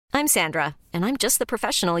I'm Sandra, and I'm just the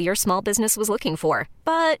professional your small business was looking for.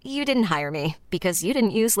 But you didn't hire me because you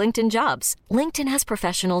didn't use LinkedIn Jobs. LinkedIn has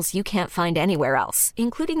professionals you can't find anywhere else,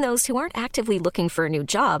 including those who aren't actively looking for a new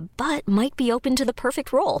job, but might be open to the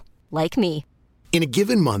perfect role, like me. In a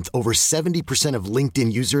given month, over 70% of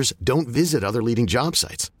LinkedIn users don't visit other leading job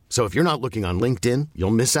sites. So if you're not looking on LinkedIn,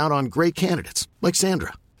 you'll miss out on great candidates like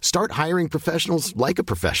Sandra. Start hiring professionals like a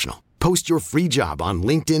professional. Post your free job on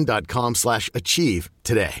linkedin.com/achieve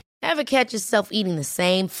today. Ever catch yourself eating the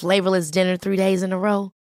same flavorless dinner 3 days in a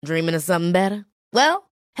row? Dreaming of something better? Well,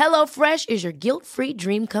 HelloFresh is your guilt-free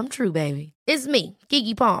dream come true, baby. It's me,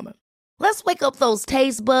 Keke Palmer. Let's wake up those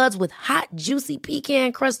taste buds with hot, juicy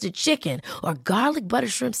pecan-crusted chicken or garlic butter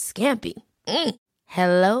shrimp scampi.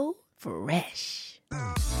 Hello Fresh.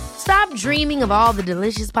 Stop dreaming of all the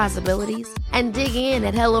delicious possibilities and dig in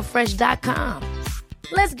at HelloFresh.com.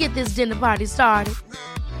 Let's get this dinner party started.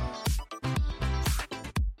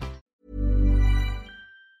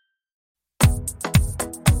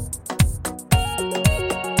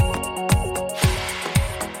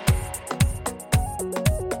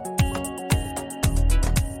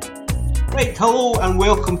 Right, hello and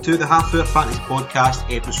welcome to the Half Hour Fantasy Podcast,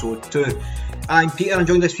 episode 2. I'm Peter, and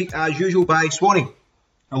joined this week as usual by Swanee.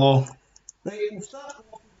 Hello. Right, we'll start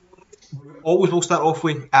off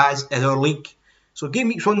with as is our league. So game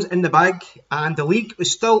week runs in the bag, and the league is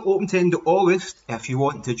still open to end of August. If you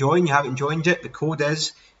want to join, you haven't joined yet, the code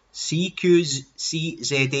is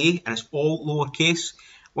CQCZA, and it's all lowercase.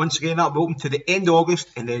 Once again, that'll be open to the end of August,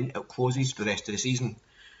 and then it closes for the rest of the season.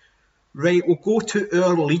 Right, we'll go to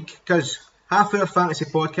our league, because Half Hour Fantasy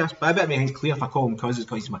Podcast, but I better make it clear if I call him cuz, it's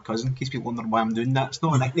because he's my cousin, in case people wonder why I'm doing that. It's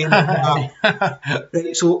not a nickname. Right,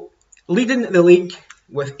 so leading the league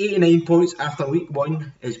with 89 points after week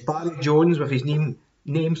 1 is Barry Jones with his name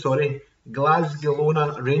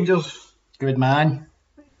Glasgow Rangers. Good man.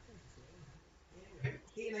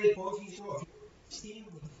 89 points,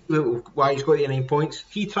 why he's got 89 points.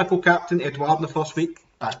 He triple captain Edouard in the first week.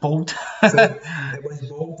 That's bold. So it was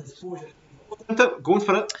bold. Going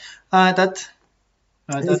for it. I did.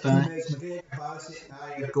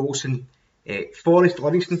 Golson, Forrest,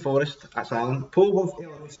 Livingston Forrest, that's Alan.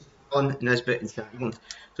 Polworth, Alan, Nisbet and Shackland.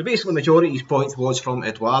 So basically the majority of his points was from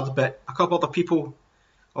Edouard, but a couple other people,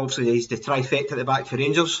 obviously there's the trifecta at the back for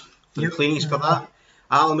Rangers, for the cleanies for that.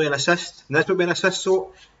 Alan with an assist, Nisbet with an assist,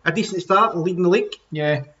 so a decent start and leading the league.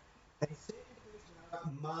 Yeah.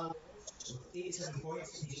 87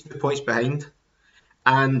 points, he's 2 points behind.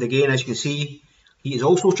 And again, as you can see, he is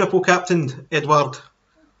also triple captained Edouard,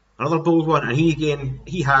 another bold one, and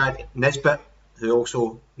he had Nisbet, who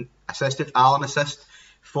also assisted, Alan assist,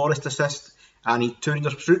 Forrest assist, and he two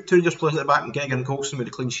Rangers players at the back and Gregor and Coulson with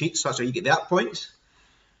the clean sheets, so that's how you get that points.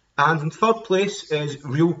 And in third place is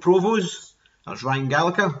Real Provos, that's Ryan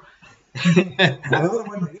Gallagher. Another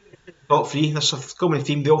one, top 3, there's a common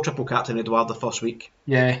theme, they all triple captain Edouard the first week.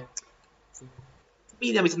 Yeah.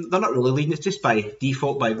 I mean, they're not really leading, it's just by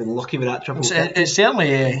default, by being lucky with that triple captain. It's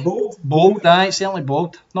certainly bold, it's certainly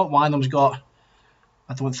bold. Not one of them's got,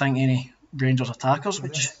 I don't think, any Rangers attackers,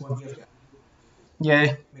 which...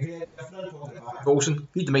 Yeah. Golson,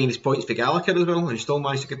 he had the minus points for Gallagher as well, and he still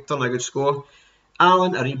managed to turn a good score.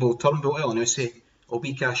 Allen, Aribo, Turnbull, Elyounoussi,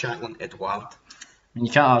 Obika, Shackland, Edouard. I mean,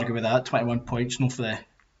 you can't argue with that. 21 points, no for the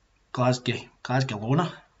Glasgow. Is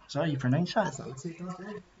that how you pronounce that?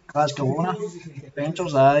 Glasgow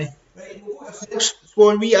Rangers, aye.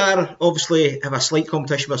 Swan, we are obviously have a slight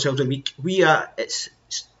competition with ourselves a week. It's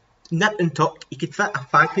nip and tuck. You could fit a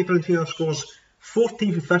fact paper into our scores. 14th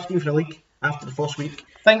and 15th for the league after the first week.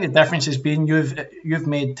 I think the difference has been you've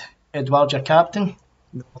made Edouard your captain.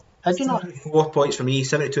 No. Had you not? 4 points for me,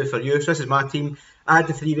 72 for you. So this is my team. I had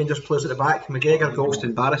the 3 Rangers players at the back: McGregor,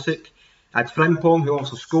 Golston, Barisic. I had Frimpong, who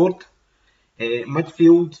also scored.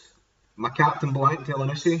 Midfield, my captain blanked,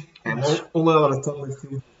 Elyounoussi. Only other return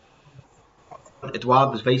midfield.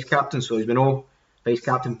 Edouard was vice captain, so he's been all vice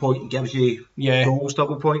captain point gives you goals,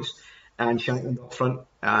 double points, and Shankland up front.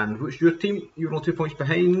 And what's your team? You're all 2 points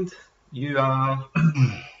behind. You are.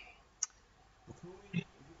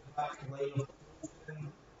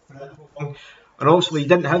 And also, you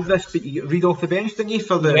didn't have this, but you read off the bench, didn't you?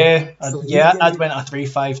 For the I'd went a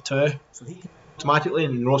 3-5-2. So he automatically,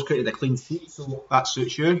 and Ross created a clean sheet, so that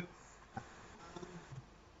suits you.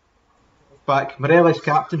 Back, Morella's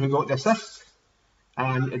captain, who got the assist,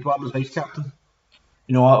 and Edouard was vice captain.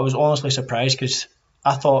 You know, I was honestly surprised because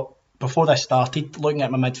I thought before this started, looking at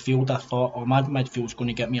my midfield, I thought, my midfield's going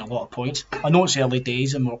to get me a lot of points. I know it's early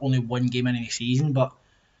days and we're only one game in the season, but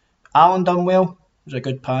Alan done well. It was a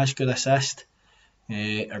good pass, good assist.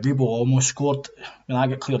 Aribo almost scored. When I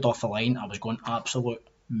got cleared off the line, I was going absolute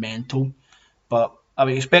mental. But I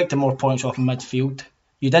was expecting more points off in midfield.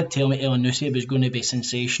 You did tell me Elyounoussi was going to be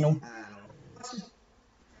sensational.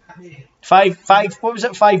 5-5, what was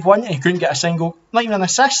it, 5-1, and he couldn't get a single, not even an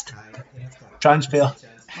assist. Transfer.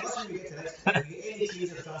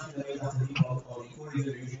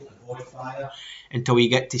 Until you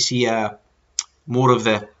get to see more of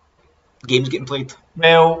the games getting played.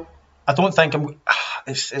 Well, I don't think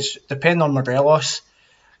it's depending on Morelos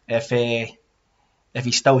if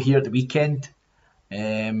he's still here at the weekend.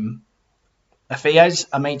 If he is,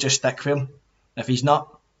 I might just stick with him. If he's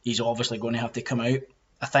not, he's obviously going to have to come out.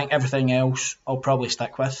 I think everything else I'll probably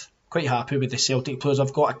stick with. Quite happy with the Celtic players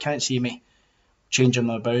I've got. I can't see me changing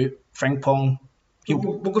them about. Frimpong.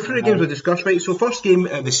 We'll go through the games we'll discuss, right? So first game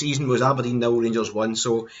of the season was Aberdeen 0, Rangers 1.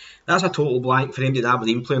 So that's a total blank for anybody at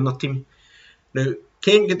Aberdeen playing their team. Now,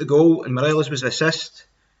 Kent got the goal and Morelos was the assist.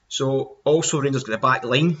 So also Rangers got the back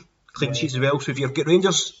line. Clean sheets as well. So if you've got any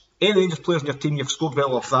Rangers players in your team, you've scored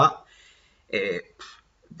well off that. The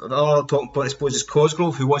other talking point, I suppose, is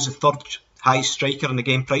Cosgrove, who was the third highest striker in the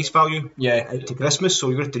game price value out to Christmas, so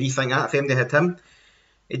you're going to have to rethink that if MD had him.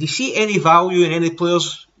 Do you see any value in any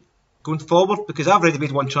players going forward? Because I've already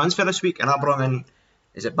made one transfer this week and I brought in,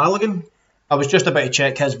 is it Balogun? I was just about to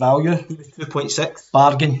check his value. He was 2.6.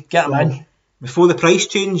 Bargain, get him in. Before the price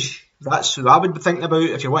change, that's who I would be thinking about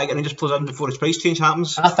if you want to get Rangers players in before his price change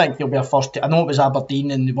happens. I think he'll be a first. I know it was Aberdeen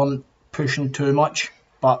and they weren't pushing too much,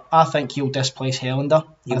 but I think he'll displace Helander.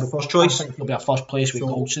 He's the first choice. I think he'll be a first place with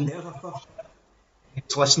Goldson.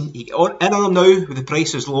 Listen, in on him now with the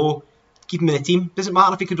price is low. Keep him in the team. Doesn't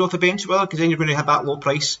matter if he comes off the bench, well, because then you're going to have that low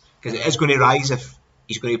price because it is going to rise if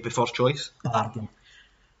he's going to be first choice. Bargain.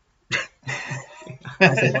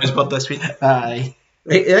 That's the noise bird this week. Aye.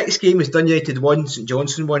 Right, the next game was Dun United 1, St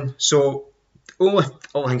Johnstone 1. So all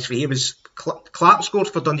things for here was Clark scored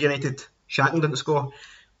for Dundee United. Shankland didn't score,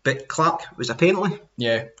 but Clark was a penalty.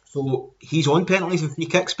 Yeah. So he's on penalties and free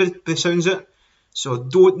kicks by the sounds of it. So I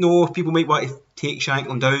don't know if people might want to take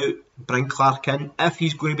Shankland out, bring Clark in, if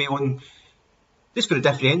he's going to be on just for a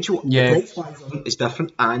differential. Yeah. The price is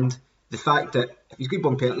different, and the fact that if he's going to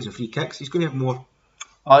be on penalties and free kicks, he's going to have more.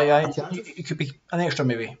 Aye. It could be an extra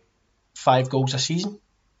maybe 5 goals a season.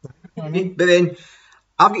 You know what I mean? But then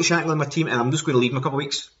I've got Shankland in my team, and I'm just going to leave him a couple of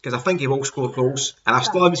weeks because I think he will score goals, and I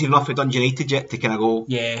still haven't seen enough of Dundee United yet to kind of go.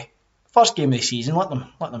 Yeah. First game of the season, let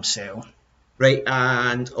them settle. Right,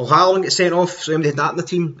 and O'Halloran gets sent off, so somebody had that in the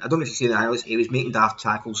team. I don't know if you see the highlights, he was making daft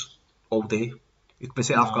tackles all day. He's been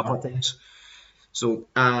sent off a couple of times. So,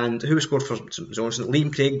 and who scored for St Johnstone?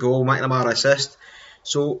 Liam Craig goal, McNamara assist.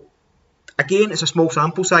 So, again, it's a small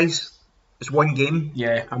sample size. It's one game.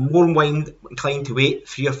 Yeah. I'm more inclined to wait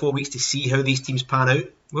 3 or 4 weeks to see how these teams pan out.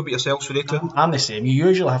 What about yourselves for that? I'm the same. You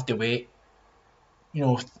usually have to wait,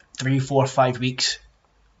 3, 4, 5 weeks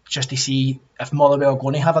just to see if Motherwell are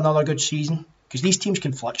going to have another good season. Because these teams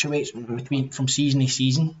can fluctuate from season to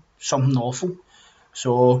season. Something awful.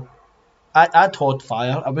 So, I'd hold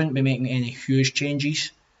fire. I wouldn't be making any huge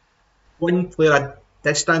changes. One player I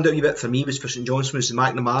did stand out a bit for me was for St Johnstone was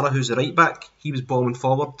McNamara, who's the right back. He was bombing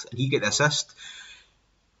forward and he got the assist.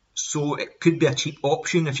 So it could be a cheap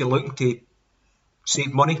option if you're looking to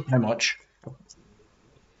save money. How much? What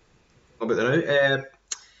about that now?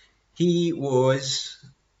 He was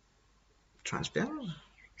transfer.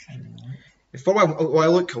 Before I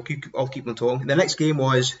look, I'll keep on talking. The next game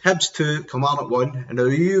was Hibs 2, Kilmarnock 1. And now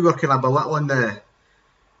you were kind of belittling the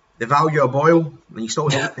value of Boyle when you saw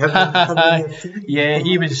him. Yeah,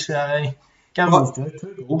 he was.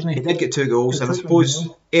 Two goals. He did get 2 goals, and I suppose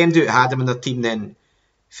MD had him in their team then.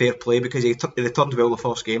 Fair play because he returned well the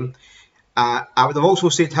first game. I would have also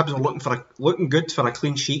said Hibs were looking good for a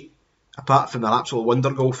clean sheet, apart from their absolute wonder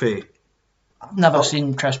goal for. I've never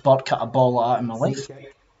seen Chris Burt cut a ball like that in my life.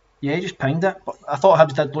 Yeah, he just pinged it. But I thought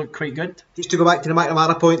Hibs did look quite good. Just to go back to the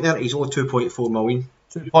McNamara point there, he's only 2.4 million.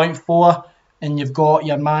 2.4, and you've got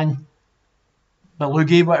your man,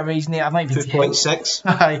 Belugi, whatever his name. I'm not even 2.6.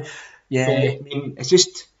 Aye, yeah. So, I mean,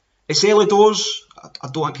 it's early doors. I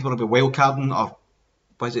don't want people to be wildcarding or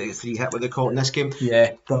was it a 3 hit what they call it in this game.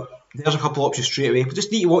 Yeah. But there's a couple of options straight away. But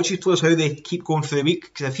just need to watch these players how they keep going through the week,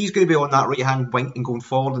 because if he's going to be on that right hand wing and going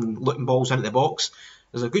forward and looking balls into the box,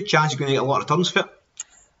 there's a good chance he's going to get a lot of turns for it.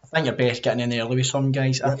 I think you're best getting in early with some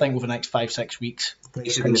guys. I think over the next 5-6 weeks,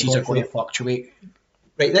 prices are going to fluctuate.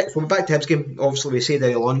 Right, next, we're back to Hibs game. Obviously, we said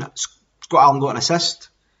earlier on, Scott Allen got an assist,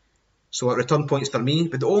 so it return points for me.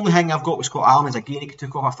 But the only thing I've got with Scott Allen is again he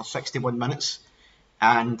took off after 61 minutes,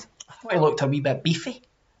 and I thought he looked a wee bit beefy.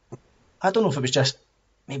 I don't know if it was just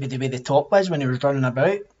maybe the way the top was when he was running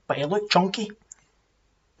about, but he looked chunky.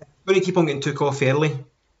 When he keep on getting took off early,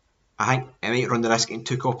 I think he might run the risk getting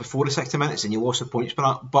took off before the 60 minutes and you lost the points for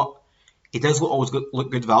that. But he does always look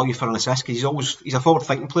good value for an assist because he's a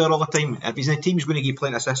forward-thinking player all the time. If he's in a team, he's going to give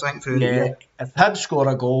plenty of assists, I think, through the year. If Hibs score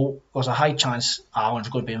a goal, there's a high chance Alan's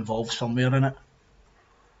going to be involved somewhere in it.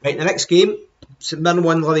 Right, the next game, St Mirren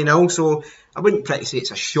won 1-0, so I wouldn't pretty say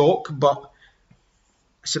it's a shock, but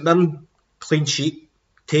St Mirren, clean sheet,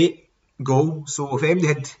 Tate, goal. So if MD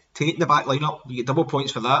had Tate in the back lineup, you get double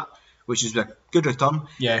points for that, which is a good return.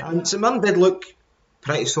 Yeah. And St Mirren did look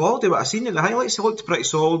pretty solid. What I've seen in the highlights, they looked pretty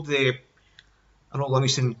solid. I know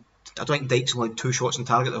Livingston, I don't think Dykes only had 2 shots on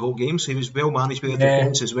target the whole game, so he was well managed with the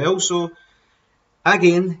defence as well. So,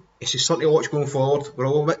 again, it's just something to watch going forward. We're a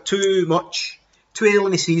little bit too early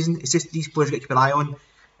in the season. It's just these players got to keep an eye on.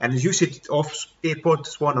 And as you said off pod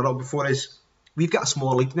Swan or up before us, we've got a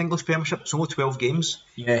small league in the English Premiership. It's only 12 games.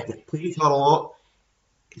 Yeah. They play each other a lot.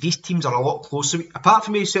 These teams are a lot closer. Apart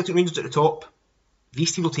from Celtic Rangers at the top,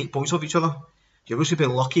 these teams will take points off each other. You're also be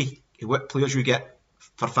lucky at what players you get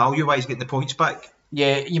for value-wise getting the points back.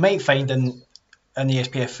 Yeah, you might find in the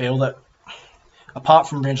SPFL that apart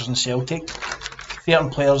from Rangers and Celtic, certain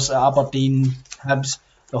players at Aberdeen, Hibs,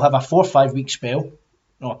 they'll have a 4 or 5 week spell,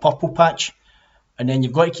 a purple patch, and then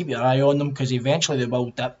you've got to keep your eye on them because eventually they will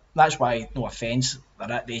dip. That's why, no offence,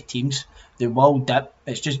 they're at their teams. They will dip.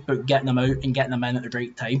 It's just about getting them out and getting them in at the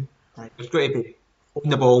right time. Right. You've got to be on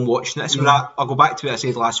the ball and watching it. I'll go back to what I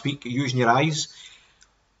said last week, using your eyes.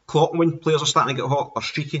 Clocking when players are starting to get hot or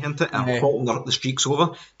streaky into it, and clocking the streaks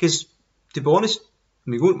over. Because, to be honest, I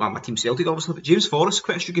mean, going to my team Celtic obviously, but James Forrest is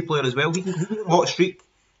quite a streaky player as well. He can get a hot streak,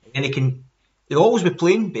 and he'll always be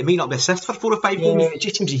playing, but he might not be assist for 4 or 5 games. It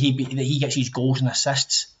just seems that he gets his goals and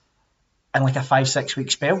assists in like a 5-6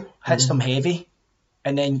 week spell, hits them heavy,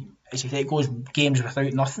 and then as you say, it goes games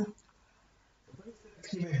without nothing.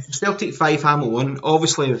 Celtic 5, Hamilton 1.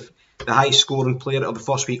 Obviously, the highest scoring player of the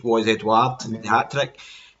first week was Edouard, the hat trick.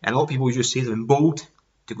 And a lot of people just say they've been bold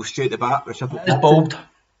to go straight to the bat. It's bold.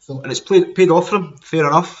 And it's paid off for him, fair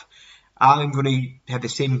enough. I'm going to have the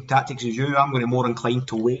same tactics as you. I'm going to be more inclined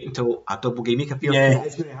to wait until a double game week appears. Yeah.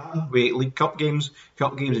 It's going to happen with League Cup games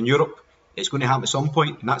in Europe. It's going to happen at some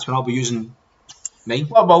point, and that's when I'll be using mine.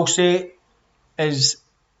 What I will say is,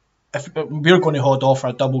 if we're going to hold off for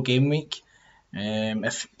a double game week,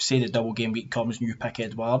 if say the double game week comes and you pick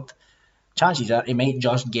Edouard, chances are he might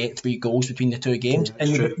just get 3 goals between the 2 games, and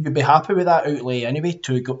you'd be happy with that outlay anyway.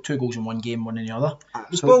 2 goals in one game, one in the other.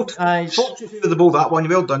 It's bold. The bold, that one.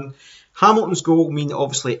 Well done. Hamilton's goal mean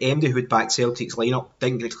obviously MD, who had backed Celtic's lineup,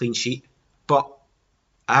 didn't get a clean sheet, but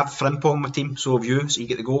I have Frimpong on my team, so have you. So you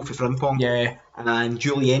get the goal for Frimpong. Yeah. And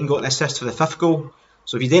Julien got an assist for the 5th goal.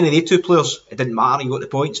 So if you did any of the 2 players, it didn't matter. You got the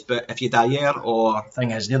points. But if you Dyer or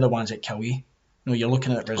thing is, they're the ones that kill you. No, you're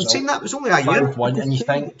looking at results. I'm saying that it was only a year. 5-1, and you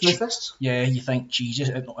think, Jesus,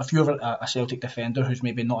 if you're a Celtic defender who's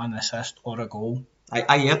maybe not an assist or a goal,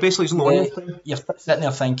 basically, it's only you're sitting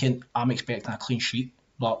there thinking, I'm expecting a clean sheet,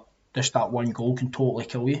 but just that 1 goal can totally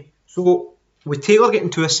kill you. So with Taylor getting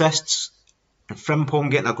 2 assists and Frimpong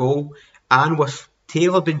getting a goal, and with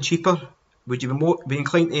Taylor being cheaper, would you be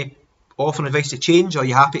inclined to offer advice to change, or are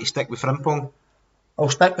you happy to stick with Frimpong? I'll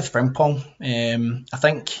stick with Frimpong. I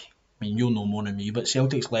think, you'll know more than me, but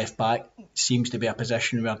Celtic's left back seems to be a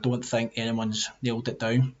position where I don't think anyone's nailed it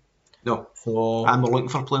down. No. So, and we're looking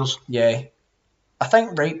for players. Yeah. I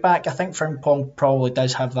think right back, I think Frimpong probably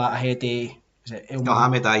does have that ahead of, is it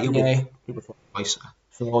Mohamed?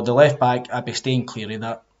 So the left back, I'd be staying clear of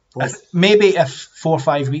that. If 4 or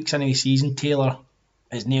 5 weeks into the season Taylor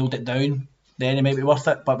has nailed it down, then it might be worth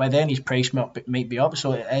it. But by then his price might be up,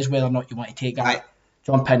 so it is whether or not you want to take it.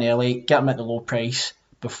 Jump in early, get him at the low price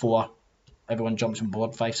before everyone jumps on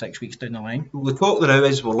board 5-6 weeks down the line. Well, the talk now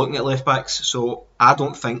is we're looking at left backs, so I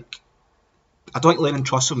don't think Lennon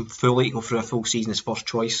trusts him fully to go through a full season as first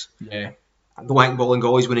choice. Yeah. I don't think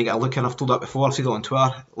Bolingoli's going to get a look in. I've told that before. I've said it on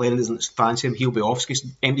Twitter. Lennon doesn't fancy him. He'll be off because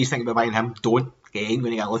MD's thinking about buying him. Don't. He ain't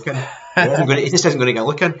going to get a look in. He just isn't going to get a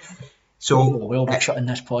look in. So we'll be shutting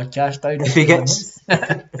this podcast down. If he gets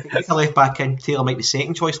a left back in, Taylor might be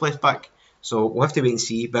second choice left back. So we'll have to wait and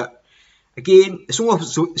see. But again, it's only a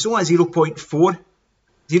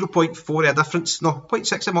 0.4 a difference. No,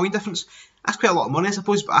 0.6 million difference. That's quite a lot of money, I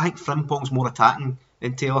suppose. But I think Frimpong's more attacking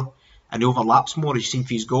than Taylor, and he overlaps more, as you've seen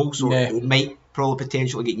for his goal. So it might probably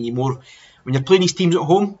potentially get you more when you're playing these teams at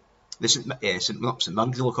home. The St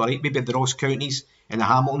Mirren's look alright. Maybe the Ross Counties and the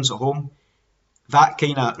Hamiltons at home. That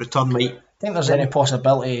kind of return might. Think there's any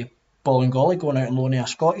possibility Bolingoli going out and loaning a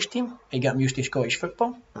Scottish team to get him used to Scottish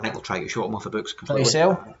football? I think they'll try to get shot him off the books completely. Play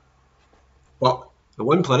sell. But the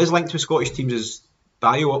one player is linked to Scottish teams is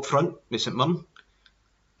Bayo up front with St Mirren.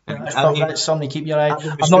 That's something to keep your eye.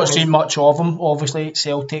 I've not seen much of him, obviously, at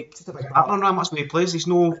Celtic. Just a big battering ram, that's where he plays. He's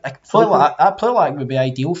no... A player like would be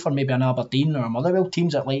ideal for maybe an Aberdeen or a Motherwell,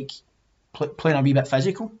 teams that like playing a wee bit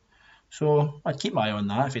physical. So I'd keep my eye on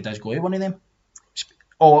that if he does go to one of them.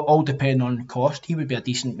 All depending on cost, he would be a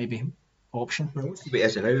decent maybe option. Well, let's see what it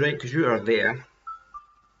is now, right? Because you are there.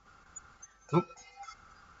 Oh.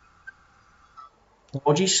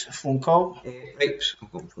 Lodges, phone call. Right, I'm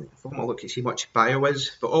going to look to see how much Bio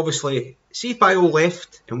is. But obviously, see if Bio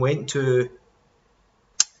left and went to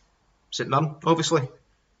St Mirren, obviously,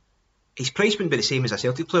 his price wouldn't be the same as a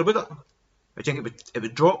Celtic player, would it? I think it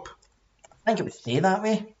would drop. I think it would stay that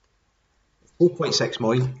way. 4.6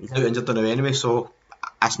 million. He's out injured now anyway, so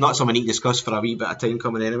it's not something I need to discuss for a wee bit of time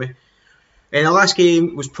coming anyway. And the last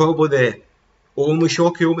game was probably the only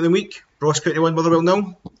shocky moment of the week. Ross County won, Motherwell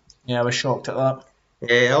 0. Yeah, I was shocked at that.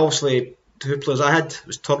 Obviously, two players I had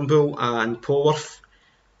was Turnbull and Polworth.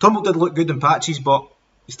 Turnbull did look good in patches, but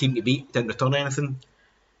his team to beat didn't return anything.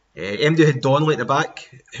 MD had Donnelly at the back,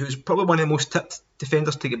 who was probably one of the most tipped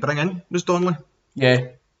defenders to bring in, was Donnelly. Yeah.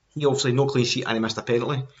 He obviously no clean sheet and he missed a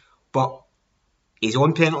penalty. But he's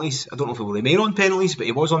on penalties. I don't know if he will remain on penalties, but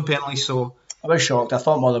he was on penalties, so... I was shocked. I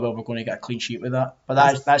thought Motherwell were going to get a clean sheet with that.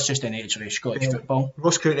 But that's just the nature of Scottish football.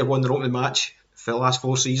 Ross County have won their opening match for the last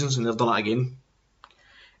 4 seasons and they've done it again.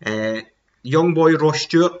 Young boy Ross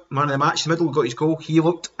Stewart, man of the match, in the middle, got his goal. He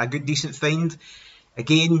looked a good, decent find.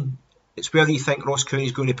 Again, it's whether you think Ross County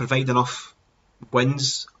is going to provide enough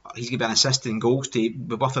wins. He's going to be an assist in goals to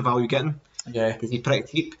be worth the value getting. Yeah. Because he's pretty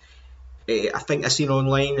cheap. I think I've seen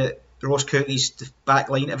online that Ross County's back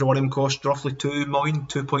line, every one of them cost roughly 2 million,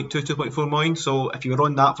 2.2, 2.4 million. So if you were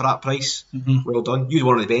on that for that price, well done. You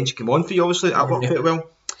were on the bench, come on for you, obviously. That worked pretty well.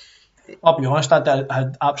 I'll be honest, I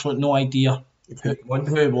had absolutely no idea who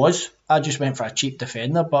it was. I just went for a cheap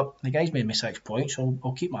defender, but the guy's made me 6 points, so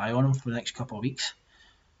I'll keep my eye on him for the next couple of weeks.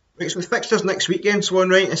 Right, so the fixtures next weekend, so on,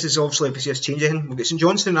 right? This is obviously if we see us changing. We'll get St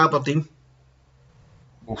Johnstone and Aberdeen.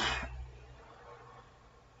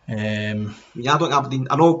 Yeah,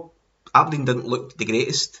 I know Aberdeen didn't look the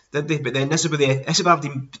greatest, did they? But then this is where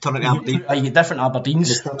Aberdeen turn into Aberdeen. You get different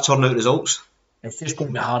Aberdeens. They turn out results. It's just going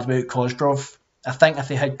to be hard without Cosgrove. I think if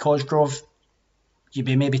they had Cosgrove, you'd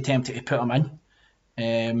be maybe tempted to put him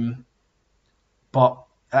in. But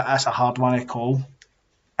that's a hard one to call.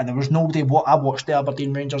 And there was nobody. I watched the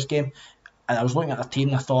Aberdeen Rangers game, and I was looking at the team,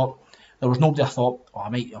 and I thought there was nobody. I thought,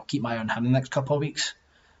 I'll keep my eye on him the next couple of weeks.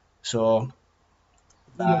 So.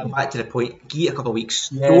 Back to the point, give it a couple of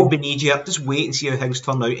weeks. Yeah. Don't be knee-jerk, just wait and see how things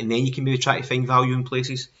turn out, and then you can maybe try to find value in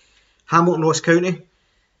places. Hamilton, Ross County.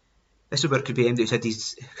 This is where it could be MD who's had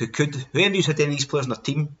MD's had any of these players in their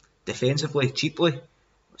team defensively, cheaply,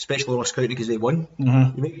 especially Ross County because they won. You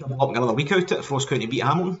might be up another week out if Ross County beat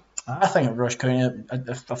Hamilton. I think at Ross County,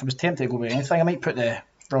 if I was tempted to go with anything, I might put the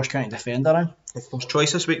Ross County defender in. First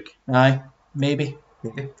choice this week. Aye, maybe.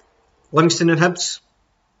 Livingston and Hibs.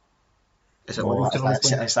 It's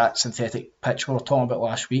that synthetic pitch we were talking about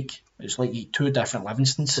last week. It's like two different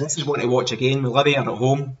Livingstons. So this is one to watch again. Livy are at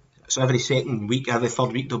home, so every second week, every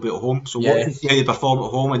third week they'll be at home. So watch and see how they perform at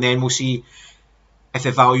home, and then we'll see if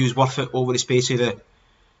the value is worth it over the space of the.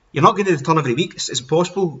 You're not going to return every week. It's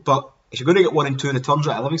impossible, but if you're going to get 1 and 2 returns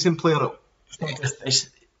at a Livingston player,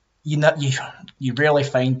 you rarely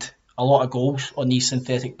find a lot of goals on these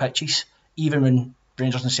synthetic pitches, even when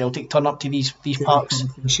Rangers and Celtic turn up to these parks.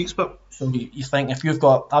 So you think if I've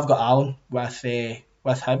got Allen with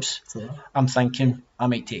Hibs, I'm thinking I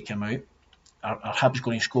might take him out. Are Hibs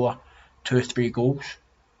going to score 2 or 3 goals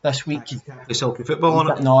this week? The Celtic football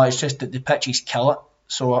on it? No, it's just that the pitches kill it.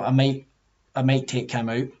 So I might take him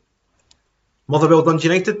out. Motherwell Dundee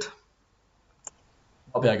United.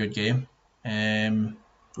 That'll be a good game.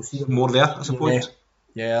 We'll see more there, I suppose.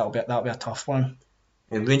 Yeah, that'll be a tough one.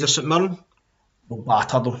 And Rangers St Mirren. We'll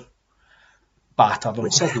batter them.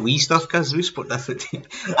 It's like the wee stuff, because we sport different.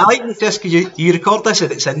 I like this because you record this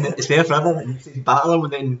and it's there forever. And you say batter them,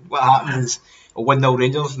 and then what happens is a 1-0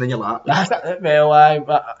 Rangers, and then you're like, well,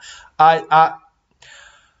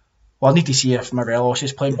 I need to see if Morelos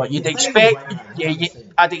is playing, but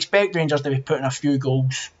I'd expect Rangers to be putting a few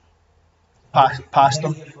goals past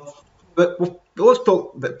them. But let's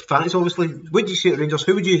talk about fans. Obviously, what do you say at Rangers?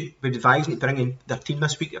 Who would you advise to bring in their team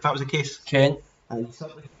this week if that was the case? Kent,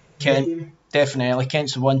 definitely.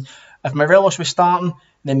 Kent's the one. If Morelos was starting,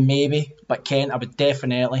 then maybe. But Kent, I would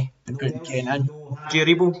definitely be putting Kent in.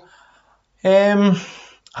 Jerebo?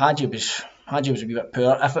 Hadji was a wee bit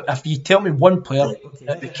poor. If you tell me one player,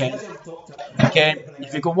 it'd be Kent.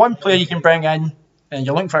 If you've got one player you can bring in, and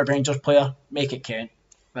you're looking for a Rangers player, make it Kent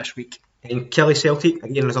this week. And Kelly Celtic,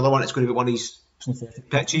 again, there's another one that's going to be one of these synthetic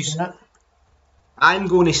pitches. isn't it? I'm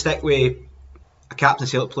going to stick with a captain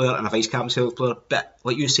Celtic player and a vice captain Celtic player, but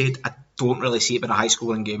like you said, I don't really see it being a high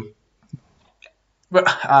scoring game. But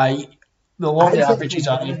the long averages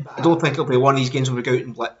are. I don't think it'll be one of these games where we go out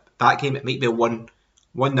and let that game. It might be a 1-0,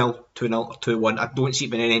 2-0, or 2-1. I don't see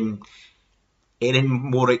it being anything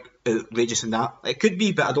more outrageous than that. It could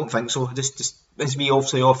be, but I don't think so. Just as me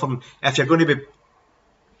obviously offering, if you're going to be,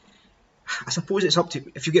 I suppose it's up to,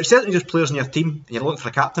 if you get certain just players in your team and you're looking for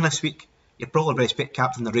a captain this week, you're probably best pick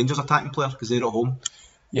captain the Rangers attacking player because they're at home.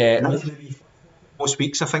 Yeah. Most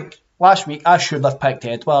weeks, I think. Last week I should have picked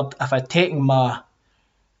Edouard if I'd taken my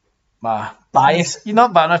bias, my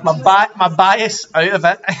bias out of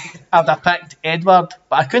it. I'd have picked Edouard,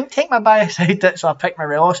 but I couldn't take my bias out of it, so I picked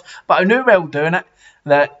Morelos. But I knew while doing it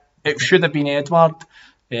that it should have been Edouard.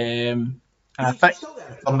 And I think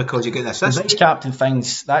because you get an assist. Vice captain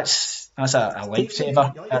things, that's a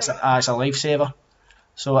lifesaver. It's a lifesaver.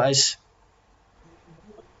 So it is.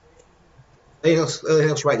 Anything else you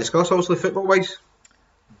want to discuss, obviously, football-wise?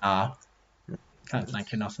 Nah. Can't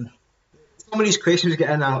think of nothing. Some of these questions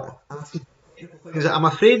get in I'm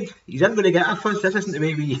afraid you didn't really get it first. This isn't the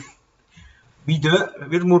way we do it.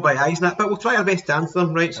 We're more by eyes and that, but we'll try our best to answer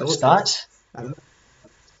them, right? So stats?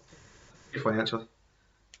 Answer.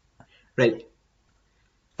 Right.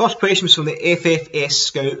 First question was from the FFS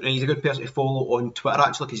Scout, and he's a good person to follow on Twitter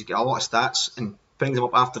actually because he's got a lot of stats and brings them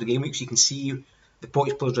up after the game week so you can see the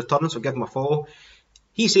points players returning, so give him a follow.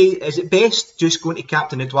 He says, is it best just going to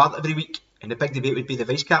captain Edouard every week? And the big debate would be the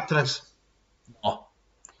vice captain is.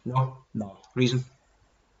 No. Reason?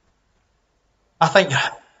 I think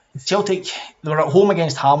Celtic, they were at home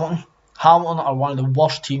against Hamilton. Hamilton are one of the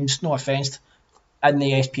worst teams, no offence, in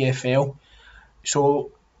the SPFL.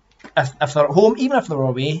 So if they're at home, even if they're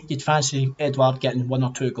away, you'd fancy Edouard getting 1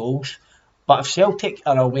 or 2 goals. But if Celtic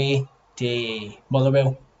are away to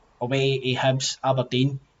Motherwell, away to Hibs,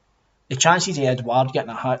 Aberdeen, the chances of Edouard getting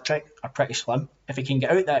a hat-trick are pretty slim. If he can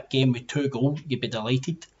get out that game with 2 goals, you'd be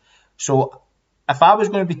delighted. So if I was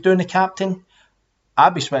going to be doing the captain,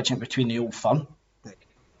 I'd be switching between the Old Firm.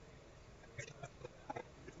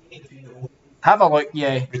 Have a look,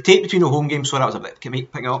 yeah. Rotate between the home games, so that was a bit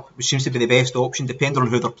picking up, which seems to be the best option, depending on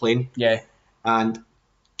who they're playing. Yeah. And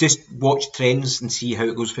just watch trends and see how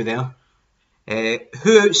it goes for there.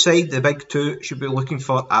 Who outside the big two should we be looking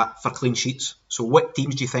for clean sheets? So what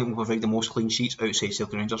teams do you think will provide the most clean sheets outside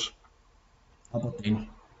Celtic Rangers? Aberdeen,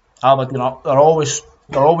 they're always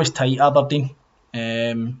tight, Aberdeen.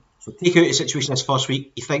 So take out the situation this first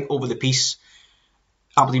week. You think over the piece,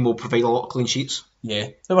 Aberdeen will provide a lot of clean sheets? Yeah,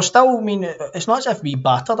 they were still. I mean, it's not as if we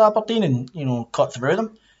battered Aberdeen and cut through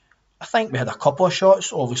them. I think we had a couple of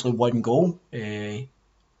shots, obviously 1 goal. If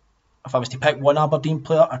I was to pick one Aberdeen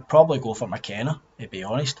player, I'd probably go for McKenna, to be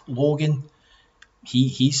honest. Logan,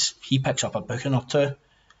 he picks up a booking or 2.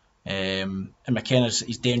 And McKenna's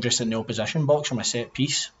dangerous in the opposition box from a set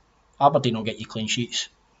piece. Aberdeen will get you clean sheets.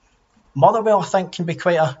 Motherwell, I think, can be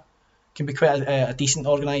quite a decent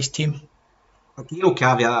organised team. I'll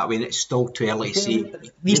caveat that when it's still too early to see.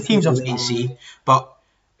 These teams are to see, but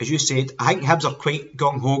as you said, I think Hibs are quite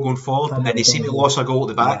gung ho going forward, and they seem to lost a goal at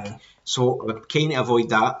the back, so I would kind of avoid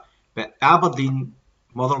that. But Aberdeen,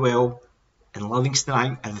 Motherwell, and Livingston, I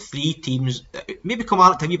think, are the 3 teams that maybe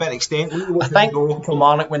Kilmarnock to a wee bit of extent. I think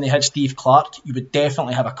Kilmarnock, when they had Steve Clark, you would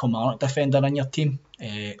definitely have a Kilmarnock defender in your team.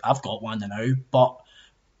 I've got one now, but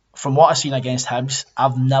from what I've seen against Hibs,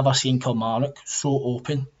 I've never seen Kilmarnock so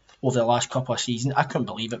open over the last couple of seasons. I couldn't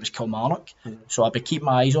believe it was Kilmarnock. So I'd be keeping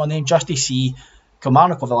my eyes on them just to see.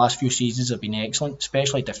 Kilmarnock over the last few seasons have been excellent,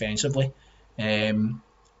 especially defensively.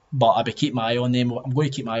 But I'll be keeping my eye on them. I'm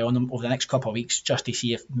going to keep my eye on them over the next couple of weeks just to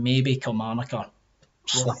see if maybe Kilmarnock are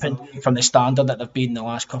slipping from the standard that they've been in the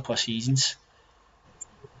last couple of seasons.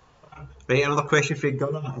 Right, another question for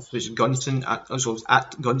Gunnar. This was Gunson at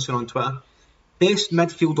Gunson on Twitter. Best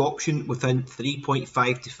midfield option within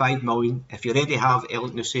 3.5 to 5 million if you already have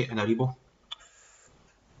Elliot Nussi and Aribo.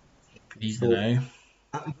 Easy now.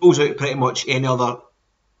 That goes out pretty much any other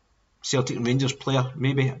Celtic and Rangers player.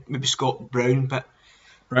 Maybe Scott Brown, but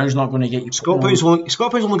Brown's not going to get you. Scott Brown's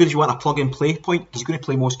only good if you want a plug and play point. He's going to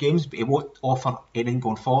play most games, but he won't offer anything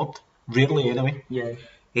going forward. Rarely, anyway.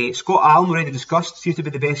 Yeah. Scott Allen, already discussed, seems to be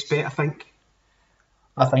the best bet, I think.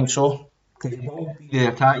 I think so. Because he will be the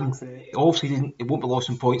attacking threat. Obviously, he won't be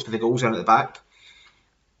losing points for the goals in at the back.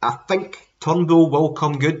 I think Turnbull will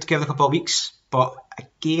come good to give it a couple of weeks, but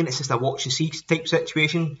again, it's just a watch and see type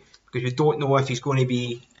situation because we don't know if he's going to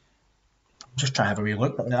be. Just try to have a wee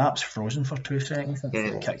look, but the app's frozen for 2 seconds.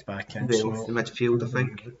 Yeah, kicked back in. The midfield, I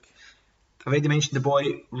think. I've already mentioned the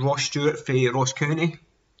boy Ross Stewart for Ross County.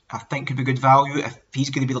 I think could be good value if he's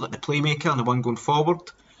going to be like the playmaker and the one going forward.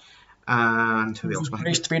 And who else?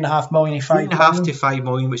 Priced $3.5 million, $3.5 to $5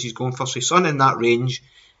 million, which he's going for. So he's something in that range.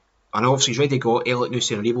 And obviously he's already got Elliot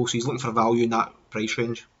Newson and Rebo, so he's looking for value in that price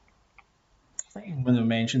range. I think when they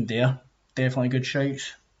mentioned there, definitely good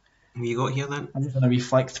shouts. Who you got here then? I'm just going to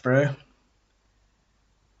reflect through.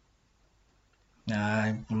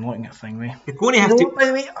 Nah, I'm looking at a thing, mate. You're going to have to. By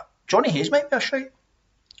the way, Johnny Hayes might be a shout.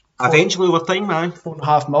 Eventually, over time, man.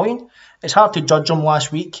 $4.5 million. It's hard to judge him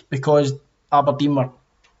last week because Aberdeen were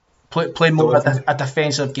playing more a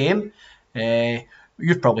defensive game.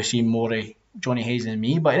 You've probably seen more of Johnny Hayes than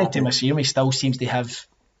me, but anytime I see him, he still seems to have.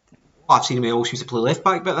 I've seen him. He always used to play left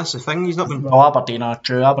back, but that's the thing. He's not been. Well, Aberdeen are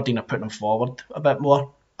putting him forward a bit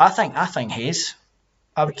more. I think Hayes.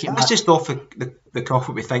 I would keep. That's just off the cuff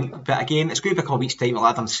what we think. But again, it's going to be a couple of weeks' time to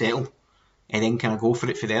let them settle, and then kind of go for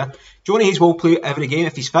it for there. Johnny Hayes will play every game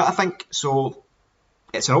if he's fit, I think. So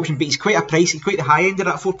it's an option, but he's quite a price. He's quite the high end of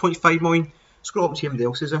that 4.5 million. Scroll up and see anybody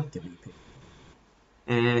else is there.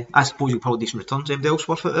 I suppose you'll probably do some returns. Anybody else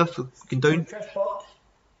worth it there? Looking down.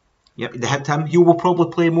 Yep, they hit him. You will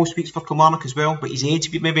probably play most weeks for Kilmarnock as well, but his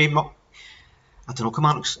age maybe not. I don't know.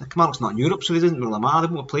 Kilmarnock's not in Europe, so he doesn't really matter.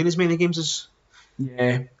 They won't play as many games as.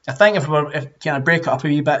 Yeah, I think if kind of break it up a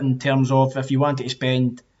wee bit in terms of if you wanted to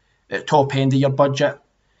spend at top end of your budget,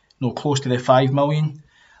 close to the 5 million,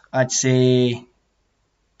 I'd say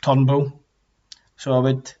Turnbull. So I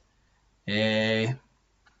would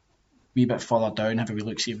wee bit further down, have a wee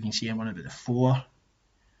look, see if we can see him on about the 4.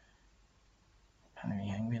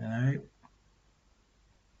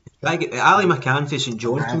 I get Ali McCann for St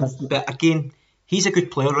John's, but again, he's a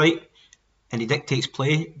good player, right? And he dictates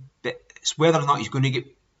play, but it's whether or not he's going to get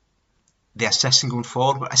the assist going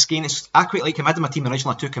forward. But again, I quite like him. I had him in my team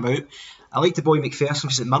originally, I took him out. I like the boy McPherson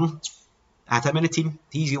from St Mirren. I had him in the team.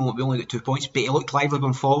 We only got 2 points, but he looked lively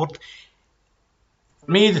going forward.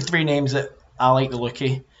 For me, the 3 names that I like the look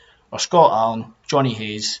of are Scott Allen, Johnny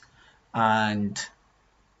Hayes, and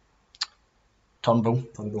Turnbull.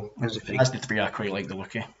 That's the 3 I quite like the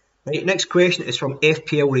look of. Right, next question is from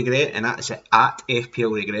FPL Regret, and that's at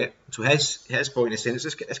FPL Regret. So his point is saying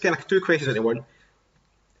it's kind of 2 questions into one.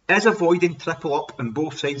 Is avoiding triple up on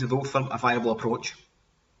both sides of the old firm a viable approach?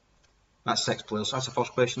 That's 6 players. That's the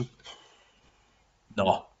first question.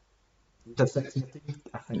 No. I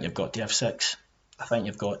think you've got to have 6. I think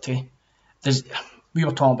you've got to. We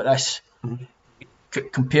were talking about this,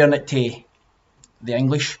 comparing it to the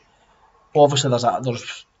English. Obviously,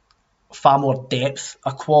 there's far more depth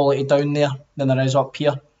of quality down there than there is up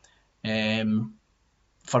here.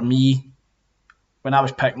 For me, when I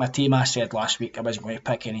was picking my team, I said last week I wasn't going to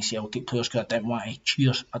pick any Celtic players because I didn't want to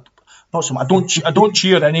cheer. I don't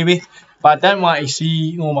cheer anyway, but I didn't want to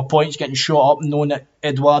see my points getting shot up and knowing that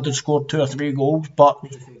Edouard had scored 2 or 3 goals. But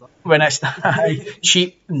when it's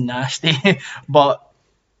cheap and nasty, but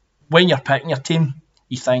when you're picking your team,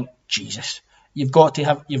 you think, Jesus, I think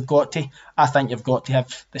you've got to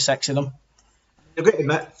have the 6 of them. I've got to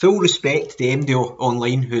admit, full respect to MD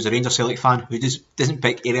online, who's a Rangers Celtic fan, who doesn't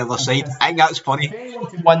pick any other side. I think that's funny. If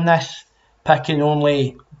anyone won this, picking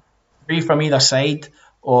only 3 from either side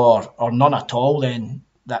or none at all, then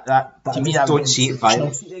that to me, that don't see it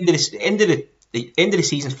violent. The end of the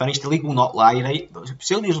season finished. The league will not lie, right?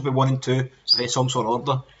 Celtic will be 1 and 2, so some sort of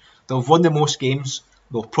order. They'll have won the most games.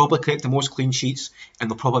 They'll probably collect the most clean sheets,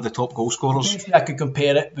 and they'll probably have the top goal scorers. I could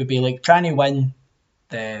compare it would be like trying to win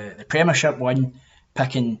the Premiership one,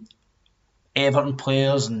 picking Everton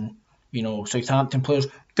players and Southampton players,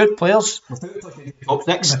 good players. Top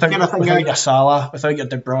 6. Without your Salah, without your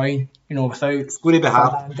De Bruyne, without. It's going to be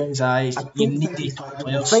hard. You need these top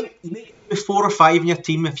players. You need 4 or 5 in your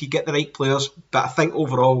team if you get the right players, but I think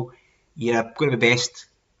overall you're going to be best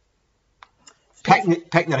picking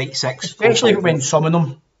the right 6. Especially when some of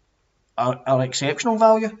them are exceptional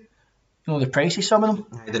value. The price of some of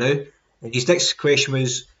them. I don't know. His next question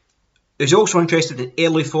was also interested in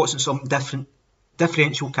early thoughts on some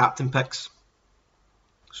differential captain picks.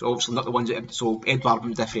 So obviously not the ones so Edouard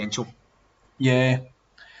was differential. Yeah.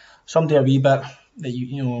 Somebody a wee bit that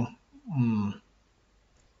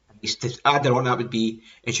To add on that would be,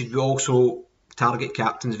 it should be also target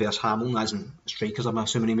captains versus Hamilton, as in strikers, I'm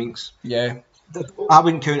assuming he means. Yeah. I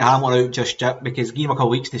wouldn't count Hamilton out just yet because give him a couple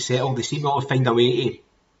of weeks to settle. They seem to always find a way to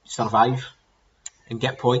survive and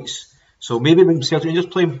get points. So maybe when Celtic Rangers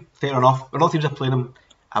play him, fair enough. When other teams are playing him,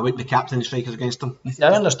 I wouldn't be captain and strikers against them. I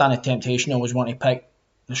understand the temptation. I always want to pick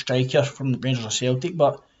the striker from the Rangers or Celtic,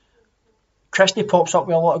 but Christie pops up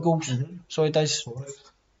with a lot of goals, so he does.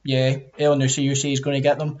 Yeah, Elyounoussi, you say he's going to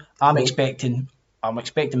get them. I'm expecting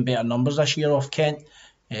better numbers this year off Kent.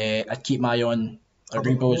 I'd keep my eye on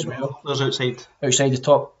Aribo as well. There's outside. Outside the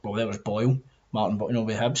top, well, there was Boyle, Martin, but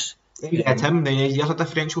with Hibs. You had him, then there's a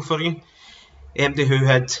differential for you. MD who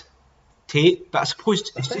had Tate, but I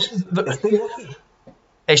suppose it's just.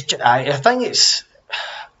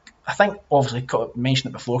 I think obviously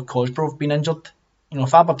mentioned it before. Cosgrove being injured.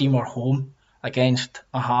 If Aberdeen were home against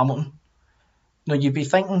a Hamilton, you'd be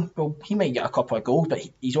thinking, well, he might get a couple of goals, but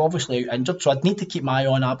he's obviously out injured. So I'd need to keep my eye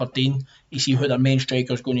on Aberdeen to see who their main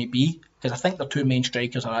striker is going to be, because I think their two main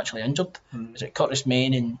strikers are actually injured. Is it Curtis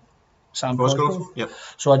Main and Sam Cosgrove? Yep.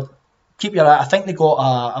 So I'd keep your eye. I think they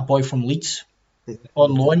got a boy from Leeds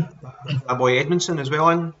on loan. A boy Edmondson as well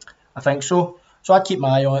in. I think so. So I'd keep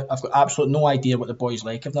my eye on it. I've got absolutely no idea what the boy's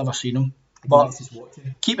like. I've never seen him. But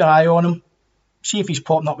keep your eye on him. See if he's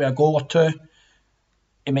popping up with a goal or two.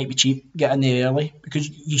 It might be cheap. Get in there early. Because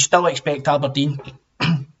you still expect Aberdeen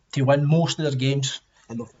to win most of their games.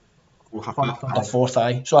 The fourth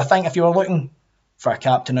eye. So I think if you were looking for a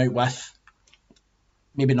captain out with,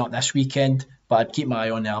 maybe not this weekend, but I'd keep my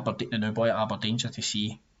eye on the new boy at Aberdeen just to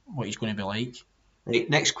see what he's going to be like. Right,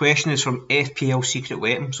 next question is from FPL Secret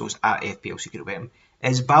Weapon, so it's at FPL Secret Weapon.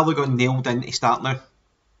 Is Balogun nailed in to start now?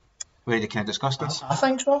 Ready to kind of discuss this? I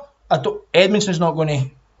think so. Edmondson's not going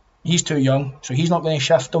to. He's too young, so he's not going to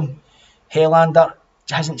shift him. Helander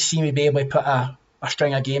hasn't seemed to be able to put a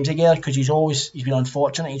string of games together because he's been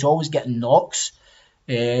unfortunate. He's always getting knocks.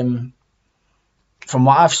 From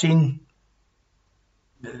what I've seen,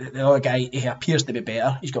 the other guy, he appears to be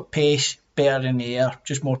better. He's got pace, better in the air,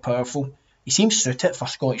 just more powerful. He seems suited for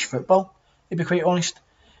Scottish football, to be quite honest.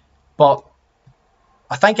 But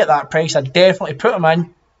I think at that price, I'd definitely put him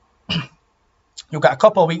in. You'll get a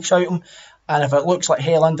couple of weeks out of him, and if it looks like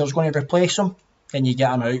Helander's going to replace him, then you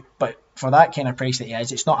get him out. But for that kind of price that he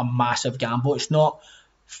is, it's not a massive gamble. It's not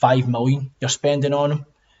 5 million you're spending on him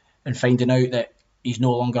and finding out that he's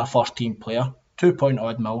no longer a first team player.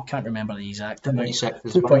 2.odd mil, can't remember the exact amount.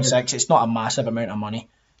 2.6, it's not a massive amount of money.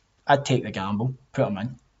 I'd take the gamble, put him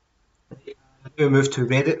in. We'll move to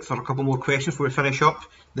Reddit for a couple more questions before we finish up.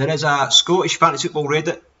 There is a Scottish Fantasy Football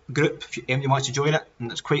Reddit group if anybody wants to join it,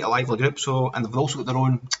 and it's quite a lively group. And they've also got their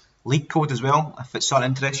own league code as well, if it's something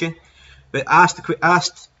interests you. But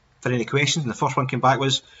asked for any questions, and the first one came back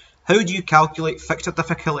was, how do you calculate fixture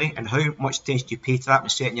difficulty, and how much attention do you pay to that when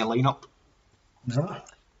setting your lineup? How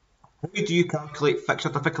do you calculate fixture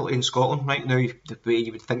difficulty in Scotland right now, the way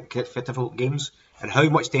you would think for difficult games, and how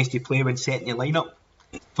much attention do you play when setting your lineup?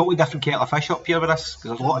 Totally different kettle of fish up here with this, because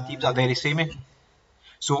there's a lot of teams that are very samey.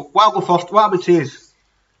 So what I'll go first, what I would say is,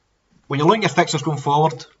 when you're looking at your fixtures going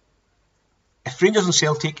forward, if Rangers and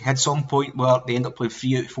Celtic had some point where they end up playing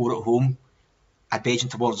 3 out of 4 at home, I'd be edging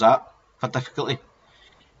towards that for difficulty.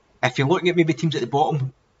 If you're looking at maybe teams at the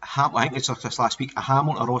bottom, I think it's this last week, a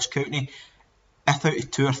Hamilton or Ross County, if out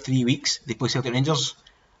of 2 or 3 weeks they play Celtic Rangers,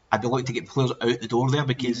 I'd be looking to get players out the door there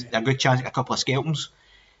because there's a good chance to get a couple of skeletons.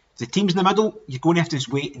 The teams in the middle, you're going to have to just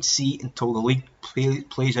wait and see until the league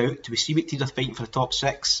plays out to see what teams are fighting for the top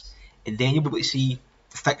 6, and then you'll be able to see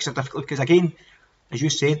the fixture difficulty. Because again, as you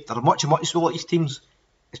said, there are much as well at these teams.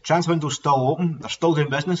 The transfer window's still open, they're still doing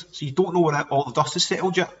business, so you don't know where all the dust is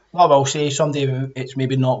settled yet. What I will say, somebody who's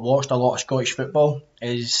maybe not watched a lot of Scottish football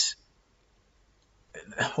is,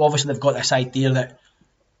 obviously they've got this idea that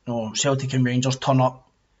Celtic and Rangers turn up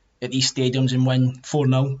at these stadiums and win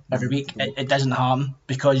 4-0 every week. It doesn't happen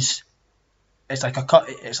because it's like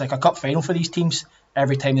a cup final for these teams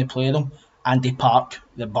every time they play them, and they park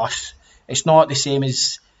the bus. It's not the same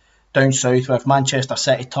as down south where if Manchester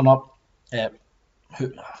City turn up,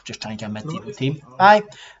 just trying to get a mid-table team.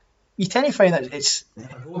 You tend to find that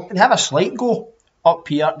they have a slight go up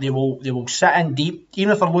here. They will sit in deep,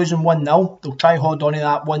 even if they're losing 1-0. They'll try hold on to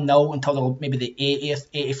that 1-0 until maybe the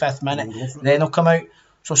 80th, 85th minute. Then they'll come out.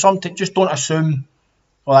 So sometimes just don't assume,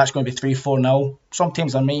 that's going to be 3-4-0.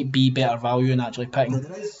 Sometimes there might be better value in actually picking.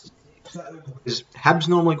 Does Hibs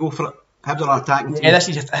normally go for it? Hibs are attacking team. Yeah,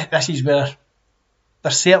 this is where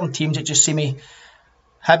there's certain teams that just see me.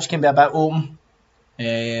 Hibs can be a bit open.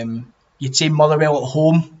 You'd say Motherwell at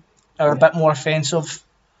home are a bit more offensive.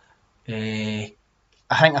 I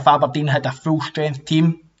think if Aberdeen had a full strength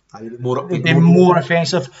team, they'd be more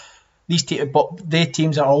offensive. These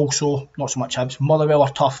teams are also not so much Hibs. Motherwell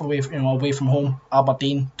are tough away from home.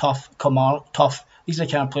 Aberdeen tough. Kilmarnock tough. These are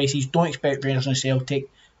the kind of places. Don't expect Rangers and Celtic.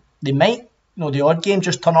 They might, the odd game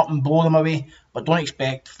just turn up and blow them away, but don't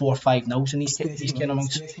expect 4 or 5-0s in these kind of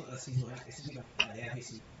things.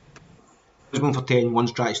 I was going for 10,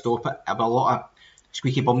 one's trying to stop it. It'll be a lot of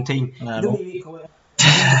squeaky bum time.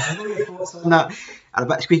 A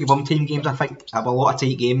bit of squeaky bum time games, I think. It'll be a lot of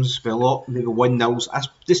tight games with a lot, maybe 1-0s. That's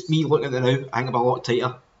just me looking at it now. I think it'll be a lot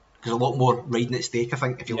tighter. There's a lot more riding at stake, I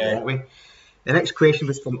think, if you look that way. The next question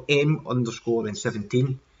was from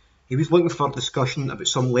M_17. He was looking for discussion about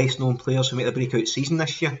some less known players who made a breakout season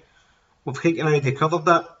this year. We've already covered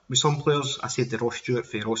that with some players. I said the Ross Stewart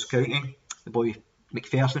for Ross County, the boy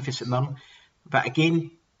McPherson for St Mirren. But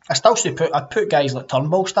again, I'd put guys like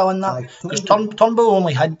Turnbull still in that, because Turnbull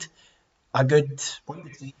only had a good,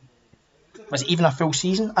 was it even a full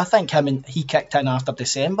season? I think he kicked in after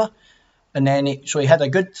December, and then he had a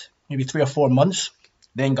good maybe 3 or 4 months,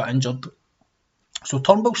 then got injured. So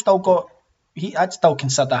Turnbull I'd still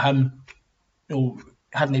consider him,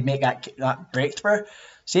 having to make that breakthrough.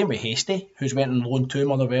 Same with Hasty, who's went on loan to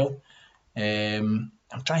Motherwell. I'm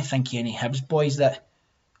trying to think of any Hibs boys that.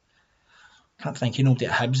 Can't think of nobody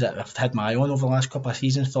at Hibs that I've had my eye on over the last couple of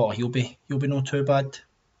seasons. Thought he'll be not too bad.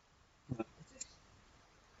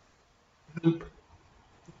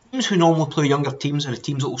 Teams who normally play younger teams are the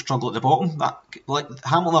teams that will struggle at the bottom. Like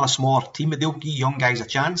Hamilton are a smaller team, but they'll give young guys a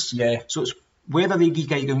chance. Yeah. So it's whether they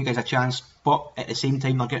give young guys a chance, but at the same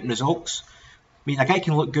time they're getting results. I mean, a guy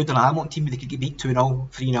can look good in a Hamilton team, but they could get beat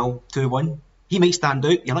 2-0, 3-0, 2-1. He might stand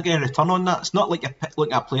out. You're not getting a return on that. It's not like you're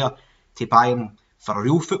looking at a player to buy him for a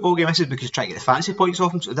real football game. This is because you're trying to get the fancy points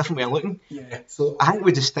off him. So it's a different way of looking. Yeah. So I think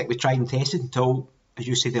we just stick with tried and tested until, as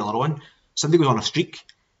you said earlier on, somebody goes on a streak,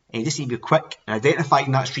 and you just need to be quick in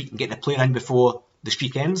identifying that streak and getting the player in before the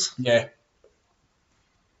streak ends. Yeah.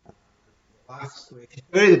 Last question.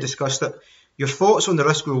 We already discussed it. Your thoughts on the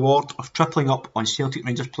risk reward of tripling up on Celtic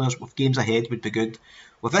Rangers players with games ahead would be good.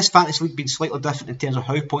 With this fantasy league being slightly different in terms of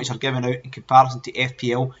how points are given out in comparison to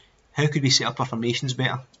FPL, how could we set up our formations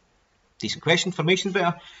better? Decent question. Formations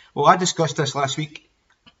better? Well, I discussed this last week.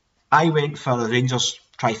 I went for the Rangers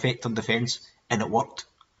trifecta in defence, and it worked.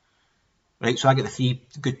 Right, so I get the 3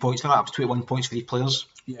 good points for that. It was 21 points for 3 players.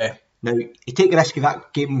 Yeah. Now, you take the risk of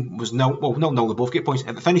that game was 0-0, they both get points. If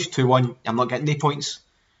it finished 2-1, I'm not getting any points.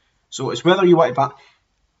 So it's whether you want to back.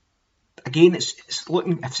 Again, it's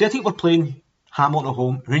looking. If Celtic were playing Hamilton at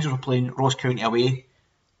home, Rangers were playing Ross County away,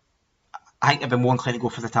 I think I'd be more inclined to go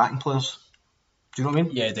for the attacking players. Do you know what I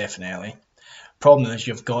mean? Yeah, definitely. Problem is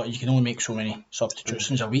you can only make so many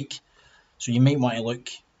substitutions a week, so you might want to look.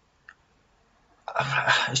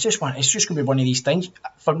 It's just going to be one of these things.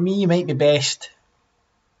 For me, it might be best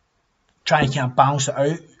trying to kind of balance it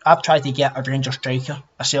out. I've tried to get a Rangers striker,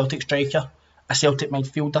 a Celtic striker, a Celtic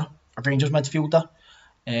midfielder, a Rangers midfielder.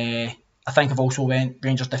 I think I've also went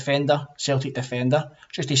Rangers defender, Celtic defender,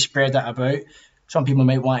 just to spread it about. Some people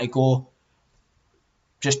might want to go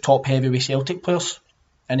just top heavy with Celtic players,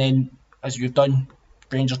 and then as you've done,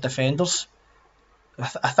 Rangers defenders.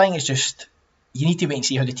 I think it's just you need to wait and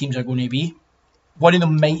see how the teams are going to be. One of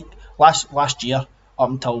them might last year up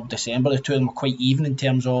until December, the two of them were quite even in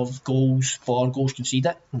terms of goals for, goals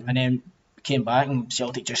conceded, and then came back and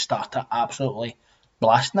Celtic just started absolutely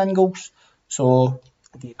blasting in goals. So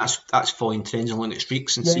that's following trends and looking at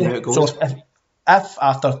streaks and seeing how it goes. So if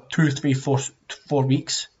after 2, 3, 4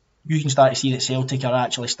 weeks you can start to see that Celtic are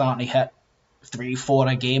actually starting to hit 3, 4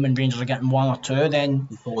 a game and Rangers are getting 1 or 2, then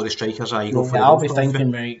you follow the strikers. I'll be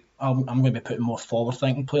thinking, right, I'm going to be putting more forward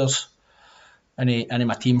thinking players in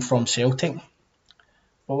my team from Celtic.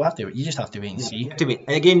 But you just have to wait and see.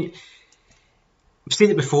 Again, I've said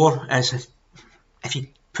it before, is if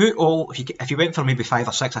you went for maybe 5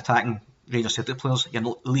 or 6 attacking Rangers Celtic players, you're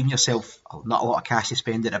not leaving yourself not a lot of cash to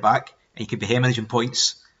spend at the back, and you could be hemorrhaging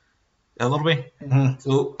points the other way. Mm-hmm.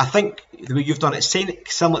 So I think the way you've done it's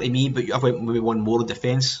similar to me, but I've went maybe one more in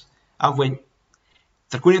defence. They're going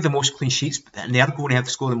to have the most clean sheets, and they're going to have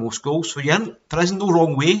to score the most goals. So there isn't no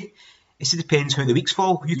wrong way. It just depends how the weeks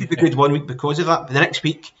fall. You could be good one week because of that, but the next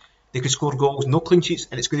week they could score goals, no clean sheets,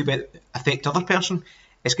 and it's going to affect the other person.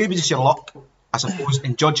 It's going to be just your luck, I suppose,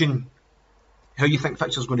 in judging how you think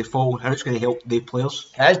fixtures going to fall, how it's going to help the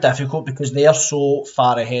players. It is difficult because they are so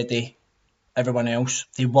far ahead of everyone else.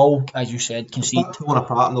 They will, as you said, concede. They'll start pulling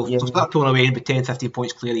apart and they'll start pulling away and be 10-15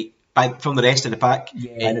 points clear from the rest of the pack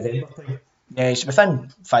by November time. Yeah, it's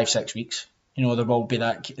within 5-6 weeks. There will be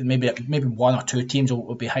that, maybe 1 or 2 teams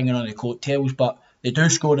will be hanging on the coattails, but they do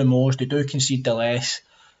score the most, they do concede the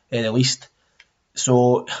least.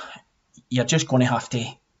 So you're just going to have to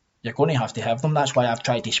have them. That's why I've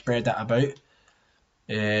tried to spread it about.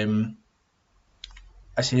 I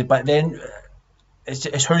say, but then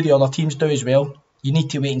it's how the other teams do as well. You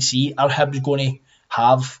need to wait and see. Are Hibs going to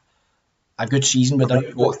have a good season without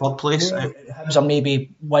third place? Hibs are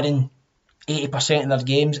maybe winning 80% of their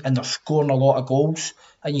games and they're scoring a lot of goals,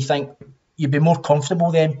 and you think you'd be more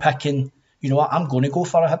comfortable then picking, I'm going to go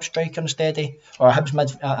for a Hibs striker instead or a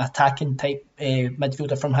Hibs attacking type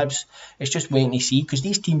midfielder from Hibs. It's just waiting to see, because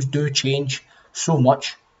these teams do change so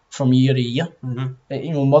much from year to year. Mm-hmm.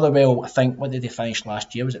 You know, Motherwell, I think, what did they finish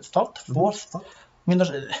last year? Was it third, fourth? I mean,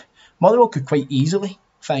 Motherwell could quite easily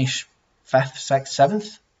finish 5th, 6th,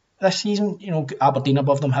 7th this season. You know, Aberdeen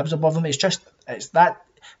above them, Hibs above them. It's that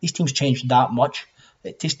these teams change that much.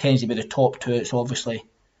 It just tends to be the top two. It's obviously,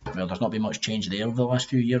 well, there's not been much change there over the last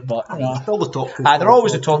few years, but still the top two. They're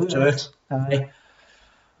always the top two.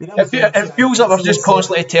 It feels like we're just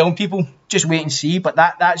constantly telling people just wait and see, but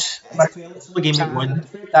that's the game week 1.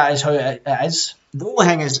 That is how it is. The only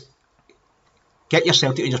thing is, get your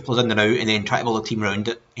Celtic Rangers players in and out, and then try to build a team around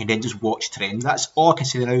it, and then just watch trends. That's all I can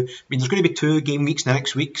say now. I mean, there's going to be 2 game weeks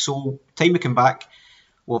next week, so time we come back,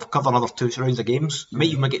 we'll cover another 2 rounds of games. We might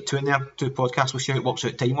even get 2 in there, 2 podcasts. We'll see how it works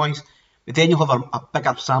out time wise. But then you'll have a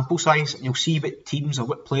bigger sample size, and you'll see what teams or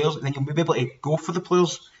what players, and then you'll be able to go for the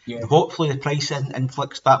players. Yeah. Hopefully the price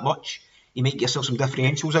inflicts that much. You might get yourself some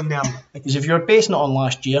differentials in there. Because if you're basing it on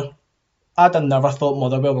last year, I'd have never thought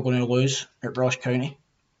Motherwell were going to lose at Ross County.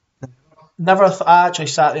 I actually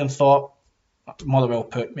sat there and thought Motherwell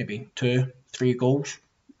put maybe 2-3 goals.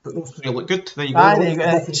 But those 3 look good. There you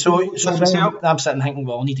go. So I'm sitting thinking,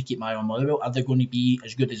 well, I need to keep my eye on Motherwell. Are they going to be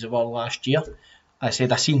as good as they were last year? I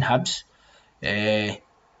said, I seen Hibs.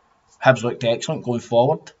 Hibs looked excellent going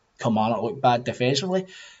forward. Kilmarnock looked bad defensively.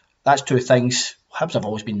 That's 2 things. Hibs have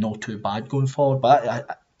always been not too bad going forward,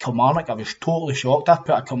 but Kilmarnock, I was totally shocked. I put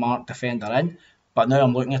a Kilmarnock defender in, but now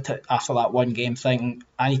I'm looking at it after that 1 game thinking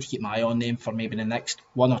I need to keep my eye on them for maybe the next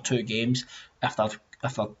 1 or 2 games. If they're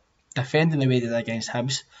defending the way they did against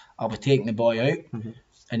Hibs, I'll be taking the boy out,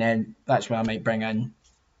 and then that's where I might bring in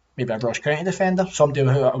maybe a Ross County defender, somebody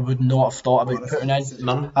who I would not have thought about putting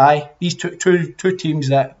in. These two teams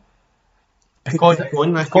that, because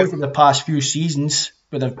of the past few seasons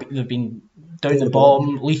where they've been down the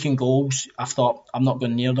bottom, leaking goals, I've thought I'm not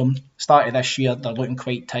going near them. Started this year, they're looking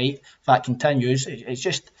quite tight. If that continues, it's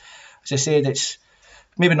just, as I said, it's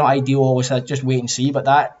maybe not ideal always, just wait and see, but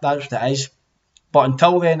that's what it is. But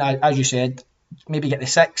until then, as you said, maybe get the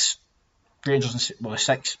 6 Rangers, well,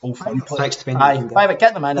 6 all fun players.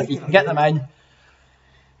 Get them in if you can get them in,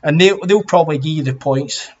 and they'll probably give you the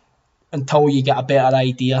points until you get a better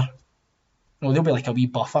idea. No, they'll be like a wee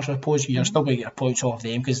buffer, I suppose. You're still going to get points off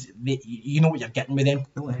them because you know what you're getting with them.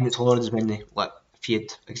 The only thing that's hard is when they, like, if you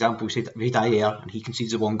had, example, say, if you had Ayer and he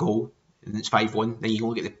concedes the 1 goal and it's 5-1, then you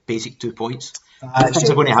only get the basic 2 points. Things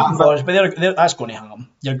are going to happen. But that's going to happen.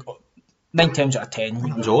 9 times out of 10.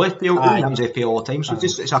 It was all FPL all the time, so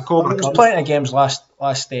it's a common. There was plenty of games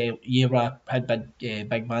last year where I had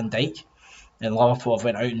Big Van Dijk, and Liverpool have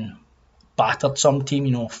went out and battered some team,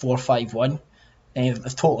 4-5-1. And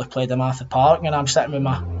they've totally played him off the park, and I'm sitting with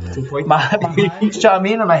my you know what I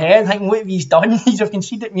mean, in my head, thinking, what have he done? He's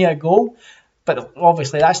conceded me a goal. But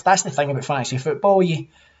obviously, that's the thing about fantasy football.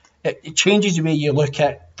 It changes the way you look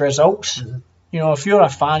at results. If you're a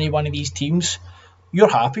fan of one of these teams, you're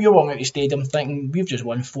happy. You're walking out the stadium thinking, we've just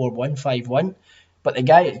won 4-1, 5-1. But the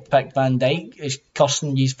guy that picked Van Dijk is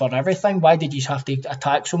cursing you for everything. Why did you have to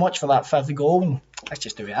attack so much for that 5th goal? And that's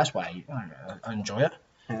just the way. That's why I enjoy it.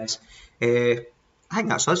 Yes. I think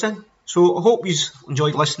that's us then. So I hope you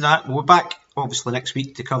enjoyed listening to that. We'll be back obviously next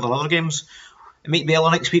week to cover other games. It might be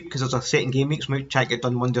early next week because there's a second game week, so we might try to get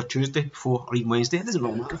done Monday or Tuesday or even Wednesday. It doesn't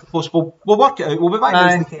really work. We'll work it out. We'll be back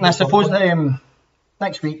next week. I suppose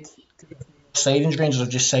next week Rangers have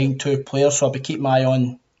just signed 2 players, so I'll be keeping my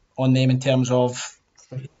eye on them in terms of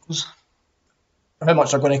how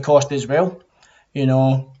much they're going to cost as well. He's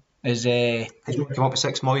come up with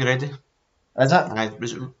 6 million already. Is it?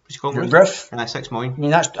 Was he called Roof? 6 million. I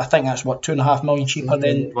mean, I think that's what, 2.5 million cheaper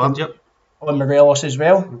than on Morelos as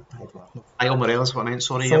well. On Morelos, what I meant.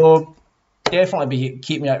 Sorry. So definitely be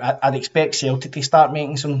keeping. I'd expect Celtic to start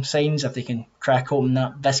making some signs if they can crack open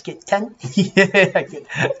that biscuit tin.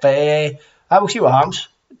 But I will see what happens.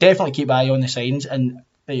 Definitely keep an eye on the signs, and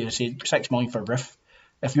you say 6 million for Roof.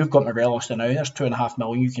 If you've got Morelos now, there's 2.5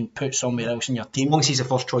 million you can put somewhere else in your team. As long as he's a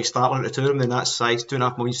first choice starter out of 2 of them, then that's size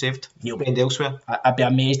 2.5 million saved. He'll be elsewhere. I'd be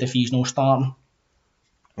amazed if he's no starting.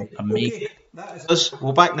 Amazed. Okay, that is us.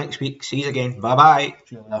 We'll back next week. See you again. Bye bye.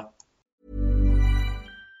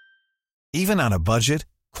 Even on a budget,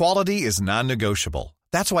 quality is non-negotiable.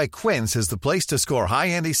 That's why Quince is the place to score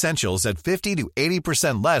high-end essentials at 50 to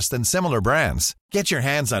 80% less than similar brands. Get your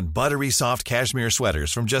hands on buttery soft cashmere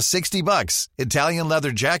sweaters from just $60, Italian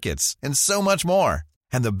leather jackets, and so much more.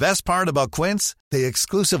 And the best part about Quince, they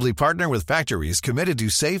exclusively partner with factories committed to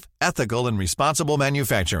safe, ethical, and responsible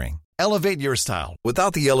manufacturing. Elevate your style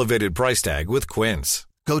without the elevated price tag with Quince.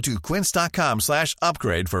 Go to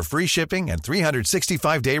quince.com/upgrade for free shipping and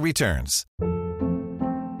 365-day returns.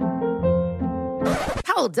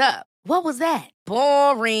 Hold up. What was that?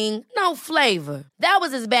 Boring. No flavor. That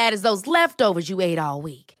was as bad as those leftovers you ate all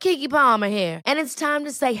week. Keke Palmer here, and it's time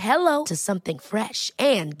to say hello to something fresh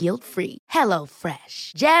and guilt-free. Hello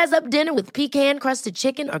Fresh. Jazz up dinner with pecan-crusted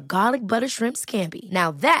chicken or garlic butter shrimp scampi.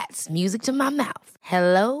 Now that's music to my mouth.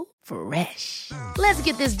 Hello Fresh. Let's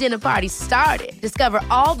get this dinner party started. Discover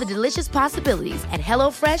all the delicious possibilities at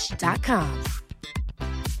hellofresh.com.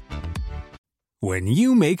 When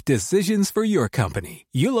you make decisions for your company,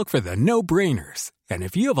 you look for the no-brainers. And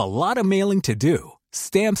if you have a lot of mailing to do,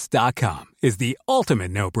 Stamps.com is the ultimate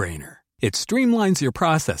no-brainer. It streamlines your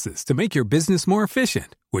processes to make your business more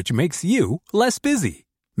efficient, which makes you less busy.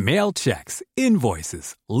 Mail checks,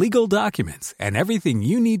 invoices, legal documents, and everything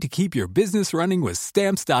you need to keep your business running with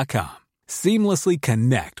Stamps.com. Seamlessly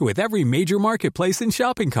connect with every major marketplace and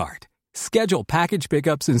shopping cart. Schedule package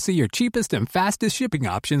pickups and see your cheapest and fastest shipping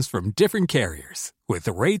options from different carriers, with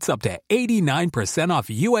rates up to 89% off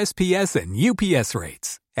USPS and UPS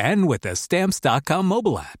rates. And with the Stamps.com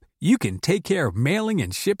mobile app, you can take care of mailing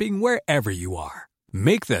and shipping wherever you are.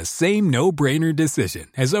 Make the same no-brainer decision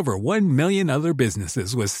as over 1 million other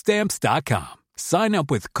businesses with Stamps.com. Sign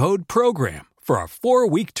up with code PROGRAM for a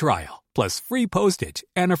 4-week trial, plus free postage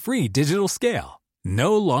and a free digital scale.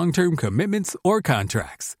 No long-term commitments or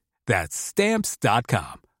contracts. That's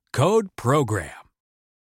Stamps.com. Code PROGRAM.